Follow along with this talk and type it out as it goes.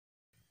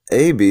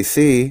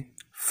ABC,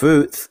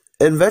 fruits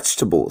and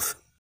vegetables.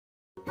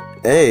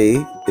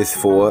 A is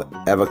for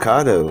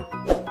avocado.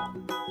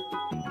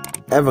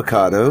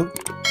 Avocado.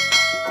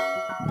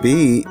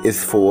 B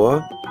is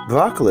for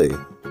broccoli.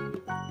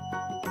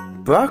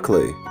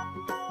 Broccoli.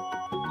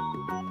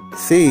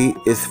 C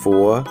is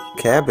for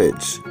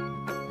cabbage.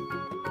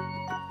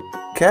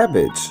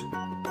 Cabbage.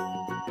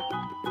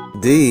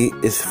 D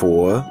is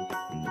for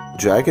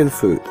dragon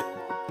fruit.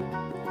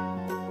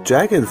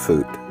 Dragon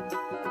fruit.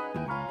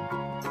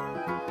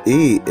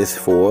 E is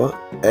for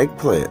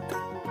eggplant.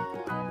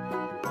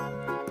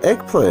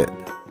 Eggplant.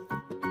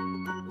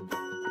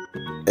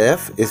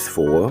 F is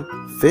for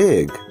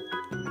fig.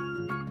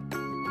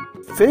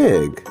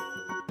 Fig.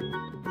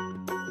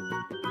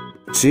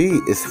 G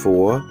is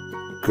for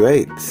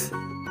grapes.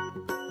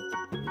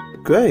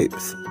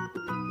 Grapes.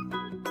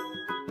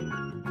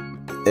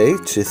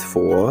 H is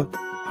for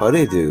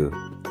honeydew.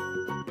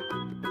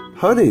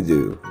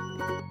 Honeydew.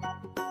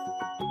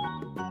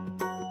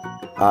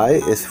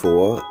 I is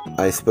for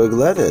iceberg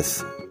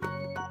lettuce.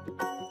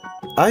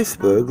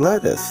 Iceberg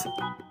lettuce.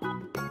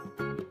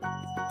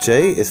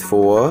 J is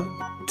for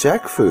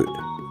jackfruit.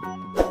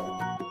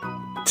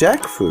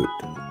 Jackfruit.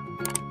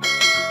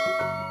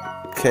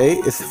 K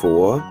is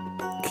for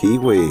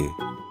kiwi.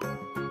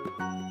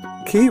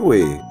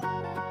 Kiwi.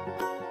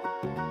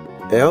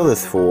 L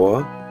is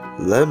for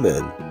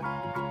lemon.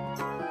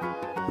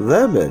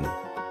 Lemon.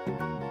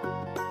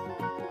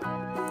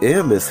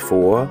 M is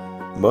for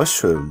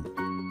mushroom.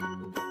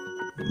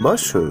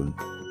 Mushroom.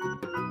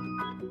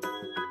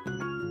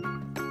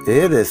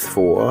 N is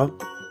for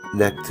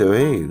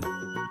nectarine.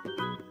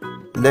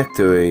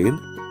 Nectarine.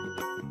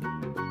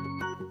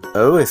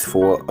 O is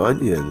for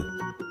onion.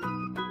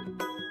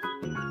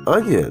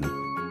 Onion.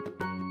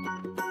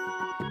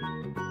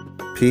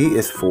 P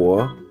is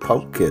for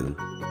pumpkin.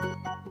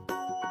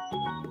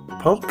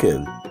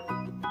 Pumpkin.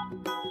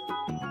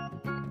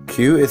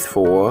 Q is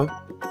for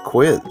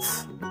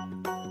quince.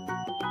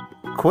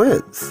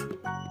 Quince.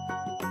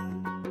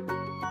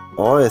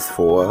 R is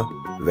for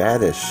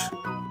radish.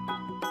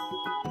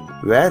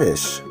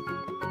 Radish.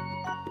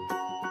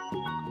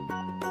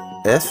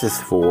 S is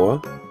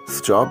for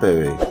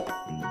strawberry.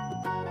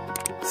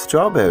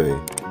 Strawberry.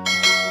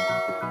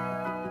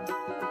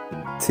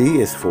 T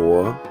is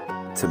for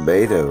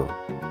tomato.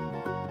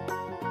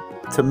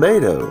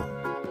 Tomato.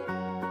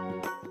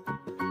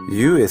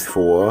 U is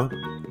for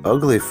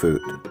ugly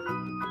fruit.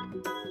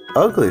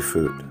 Ugly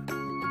fruit.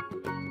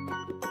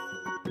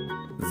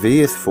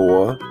 V is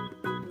for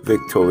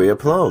Victoria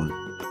plum.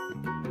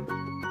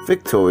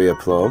 Victoria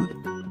plum.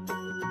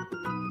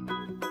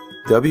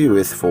 W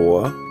is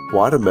for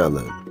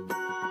watermelon.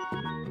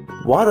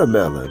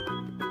 Watermelon.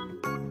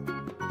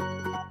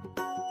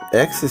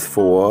 X is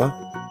for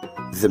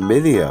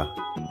Zinnia.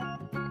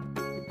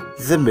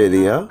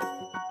 Zinnia.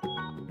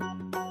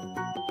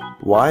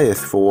 Y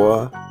is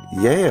for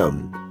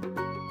yam.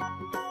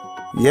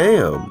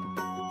 Yam.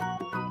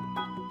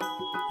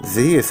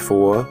 Z is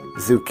for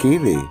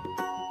zucchini.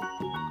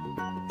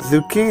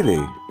 Zucchini.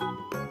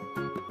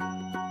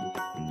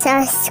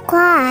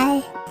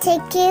 Subscribe.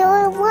 Thank you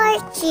for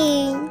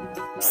watching.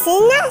 See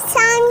you next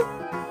time.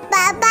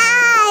 Bye-bye.